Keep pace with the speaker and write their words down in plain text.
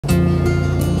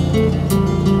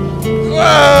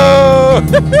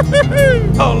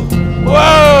Oh,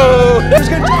 whoa!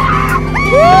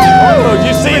 Oh, did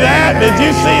you see that? Did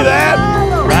you see that?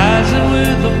 Rising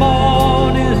with the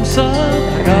morning sun,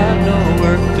 I got no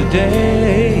work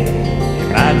today. You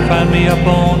might find me up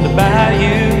on the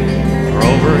bayou or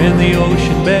over in the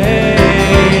ocean bay.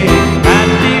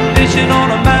 Might be fishing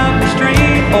on a mountain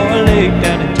stream or a lake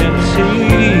down in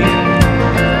Tennessee.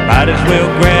 Might as well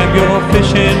grab your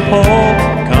fishing pole,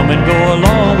 come and go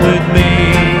along with me.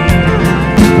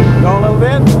 Go a little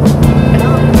bit.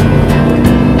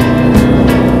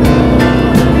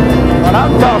 What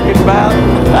I'm talking about.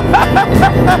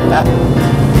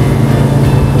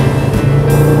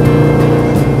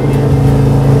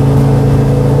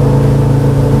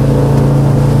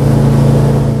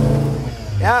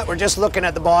 Yeah, we're just looking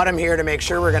at the bottom here to make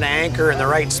sure we're going to anchor in the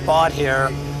right spot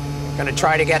here. Going to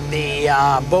try to get the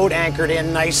boat anchored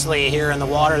in nicely here in the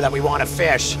water that we want to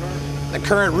fish. The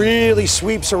current really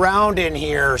sweeps around in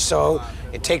here, so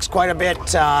it takes quite a bit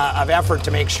of effort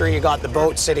to make sure you got the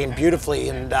boat sitting beautifully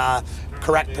in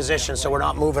correct position so we're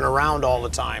not moving around all the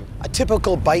time. A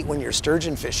typical bite when you're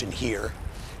sturgeon fishing here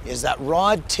is that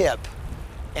rod tip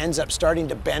ends up starting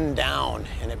to bend down,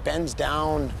 and it bends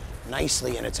down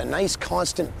nicely, and it's a nice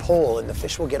constant pull, and the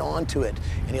fish will get onto it,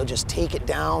 and he'll just take it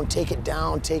down, take it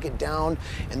down, take it down,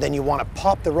 and then you want to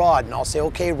pop the rod, and I'll say,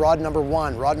 okay, rod number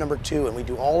 1, rod number 2, and we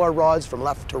do all our rods from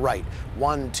left to right.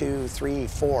 1, 2, 3,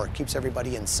 4. Keeps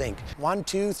everybody in sync. 1,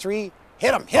 2, 3.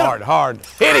 Hit him, hit him. Hard.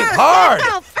 Hit him hard.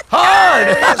 Hard.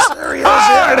 There he is.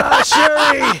 Hard.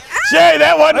 Sherry. Sherry,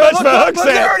 that wasn't much of a hook set.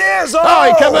 There it is. Oh,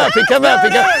 he come up, he come up.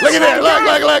 Look at there,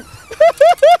 look.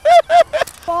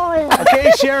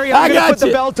 Okay, Sherry, I'm going to put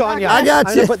the belt on you. I got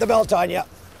you. I'm going to put the belt on you.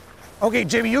 Okay,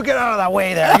 Jimmy, you get out of that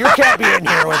way there. You can't be in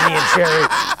here with me and Sherry.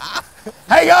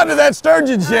 Hang on to that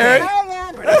sturgeon, Sherry.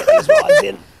 We're gonna get these rods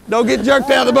in. Don't get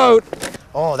jerked out of the boat.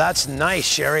 Oh, that's nice,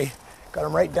 Sherry. Got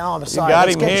him right down on the side. got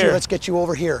him here. Let's get you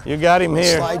over here. You got him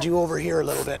here. Slide you over here a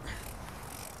little bit.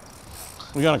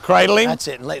 We're going to cradle him. That's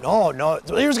it. Oh, no.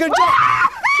 He was going to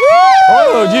jump.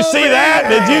 Oh, did you see that?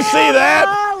 Did you see that?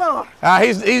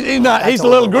 He's not. He's a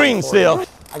little green still.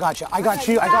 I got you. I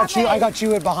got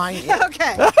you behind you.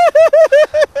 Okay.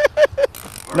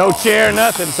 No chair,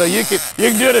 nothing. So you can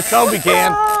do it as Toby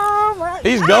can.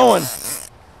 He's going.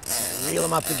 Reel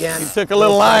him up again. He took a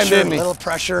little line, didn't he? A little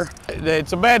pressure.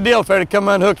 It's a bad deal for her to come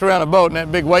unhooked around a boat and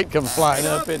that big weight comes flying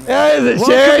up. There is it,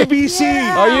 Sherry? Welcome to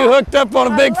BC. Are you hooked up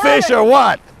on a big fish or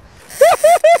what?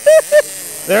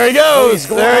 There he goes.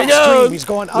 There he goes. He's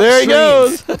going upstream. There he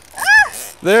goes.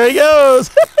 There he goes.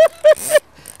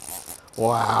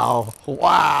 Wow.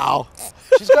 Wow.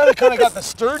 She's kind of got the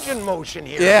sturgeon motion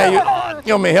here. Yeah,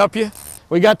 you want me to help you?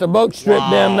 We got the boat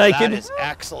stripped down naked. That is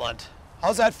excellent.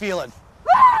 How's that feeling?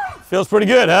 Feels pretty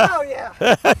good, huh? Oh, yeah.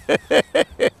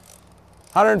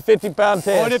 150-pound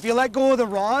test. Oh, and if you let go of the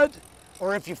rod,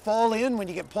 or if you fall in when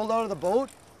you get pulled out of the boat,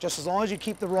 just as long as you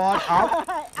keep the rod up,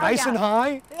 nice and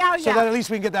high, so that at least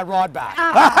we can get that rod back.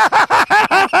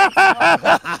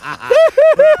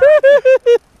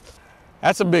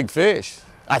 That's a big fish.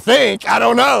 I think. I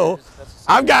don't know.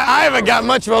 I haven't got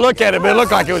much of a look at it, but it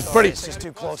looked like it was pretty. It's just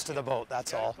too close to the boat,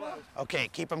 that's all. Okay,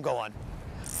 keep them going.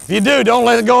 If you do, don't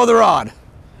let it go of the rod.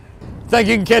 Think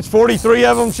you can catch 43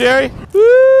 of them, Sherry? Is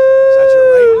that your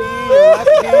right knee, your left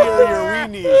knee, or your wee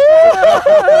knee?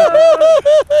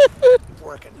 Keep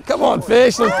working. Come on,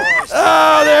 fish.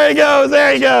 Oh, there he goes.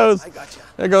 There he goes. I got you.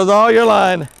 There goes all your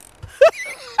line.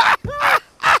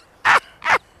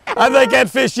 I think that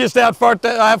fish just fought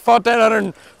that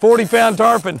 140-pound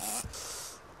tarpon.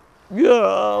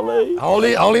 Golly. Hold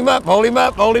him up, hold him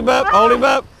up, hold him up, hold him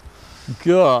up.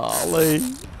 Golly.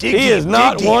 He is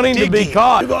not wanting to be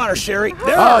caught. You got her, Sherry.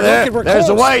 There's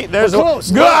a weight. There's a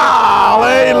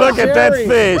golly, look at that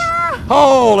fish.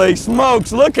 Holy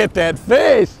smokes, look at that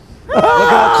fish. Look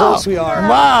how close we are.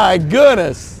 My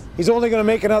goodness. He's only going to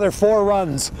make another 4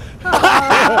 runs.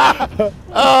 Oh,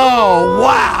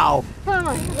 wow.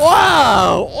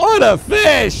 Wow, what a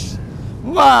fish.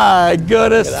 My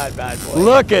goodness. Look at that bad boy.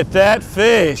 Look at that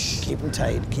fish. Keep him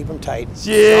tight, keep him tight.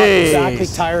 Jeez. Not exactly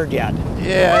tired yet.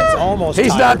 Yeah. It's almost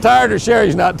He's not tired or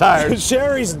Sherry's not tired.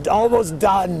 Sherry's almost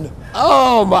done.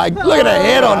 Oh my, look at the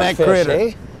head on that fish, critter.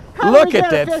 Eh? Look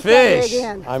at that fish.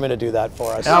 I'm going to do that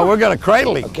for us. Now we're going to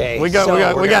cradle him. Okay, we got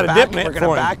a dip net We're for going to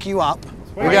him. back you up.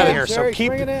 We got it here. So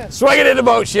keep swing it in the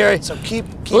boat, Sherry. So keep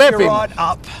Flip your him. rod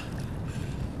up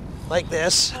like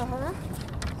this.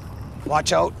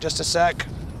 Watch out, just a sec.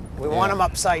 We want him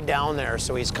upside down there,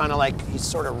 so he's kind of like, he's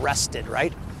sort of rested,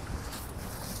 right?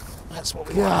 That's what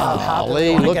we want to happen.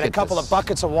 We want to get a couple of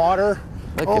buckets of water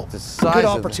Look at the size good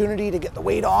of opportunity to get the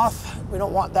weight off. We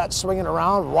don't want that swinging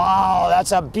around. Wow,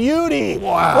 that's a beauty.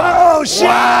 Wow. Whoa, Sherri!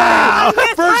 Wow.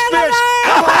 First fish.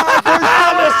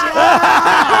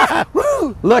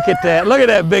 Woo. Look at that. Look at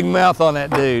that big mouth on that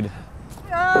dude.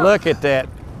 Look at that.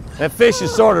 That fish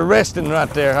is sort of resting right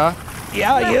there, huh?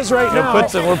 Yeah, he is right now.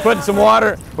 We're putting some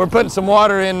water. We're putting some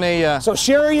water in the. So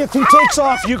Sherri, if he takes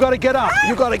off, you got to get up.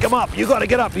 You got to come up. You got to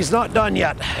get up. He's not done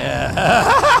yet.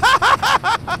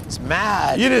 It's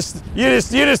mad. You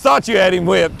just thought you had him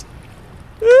whipped.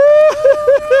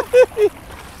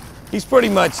 He's pretty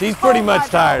much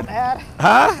tired.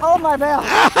 Huh? Hold my mouth.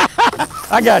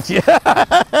 I got you.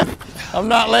 I'm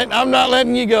not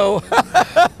letting you go.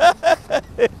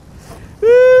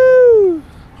 Woo.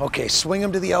 Okay, swing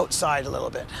him to the outside a little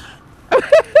bit.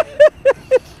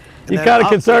 You kind of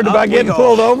concerned about getting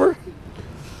pulled over?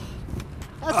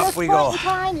 Up we go.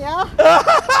 Time, yeah.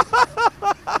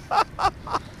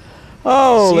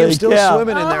 Holy See him still cow.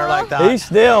 swimming in there like that. He's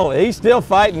still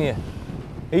fighting you.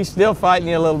 He's still fighting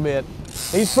you a little bit.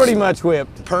 He's pretty much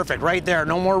whipped. Perfect, right there.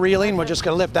 No more reeling. We're just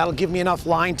gonna lift. That'll give me enough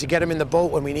line to get him in the boat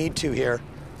when we need to here.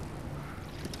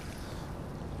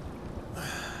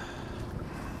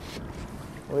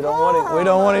 We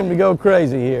don't want him to go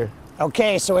crazy here.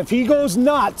 Okay, so if he goes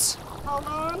nuts,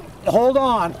 hold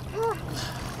on.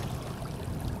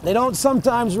 They don't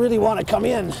sometimes really want to come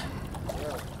in.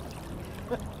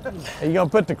 Are you gonna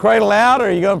put the cradle out, or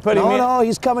are you gonna put him in? No,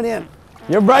 he's coming in.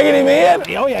 You're bringing him in?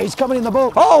 Oh yeah, he's coming in the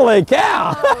boat. Holy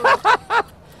cow!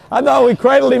 I thought we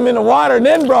cradled him in the water and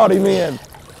then brought him in.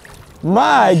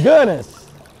 My goodness.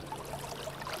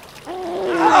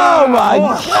 Oh my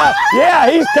God.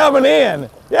 Yeah, he's coming in.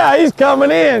 Yeah, he's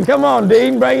coming in. Come on,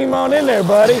 Dean, bring him on in there,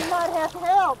 buddy. You might have to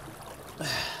help.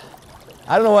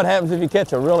 I don't know what happens if you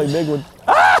catch a really big one.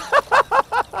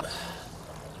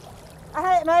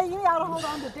 Hey, man, you ought to hold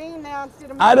on to Dean now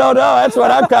instead of me. I don't know. That's what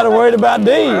I'm kind of worried about,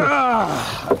 Dean.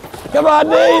 Come on,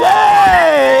 Dean.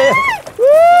 Hey!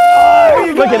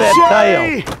 Woo! Look at that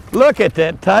tail. Look at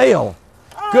that tail.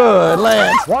 Good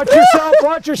land. Watch yourself,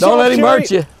 watch yourself. Don't let him Sherri.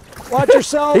 hurt you. Watch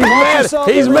yourself. He's watch mad. yourself,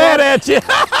 He's everyone. mad at you.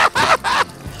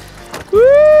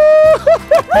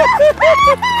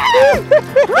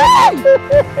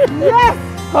 Yes!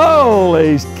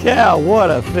 Holy cow, what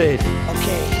a fish.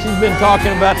 Okay. She's been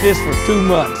talking about this for 2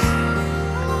 months.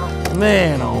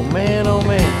 Man, oh man, oh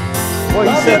man. Boy,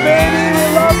 Love you, baby. We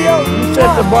love you. You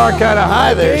set the bar kind of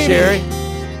high there, Baby. Sherri.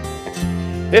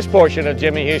 This portion of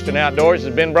Jimmy Houston Outdoors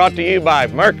has been brought to you by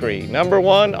Mercury,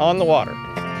 #1 on the water.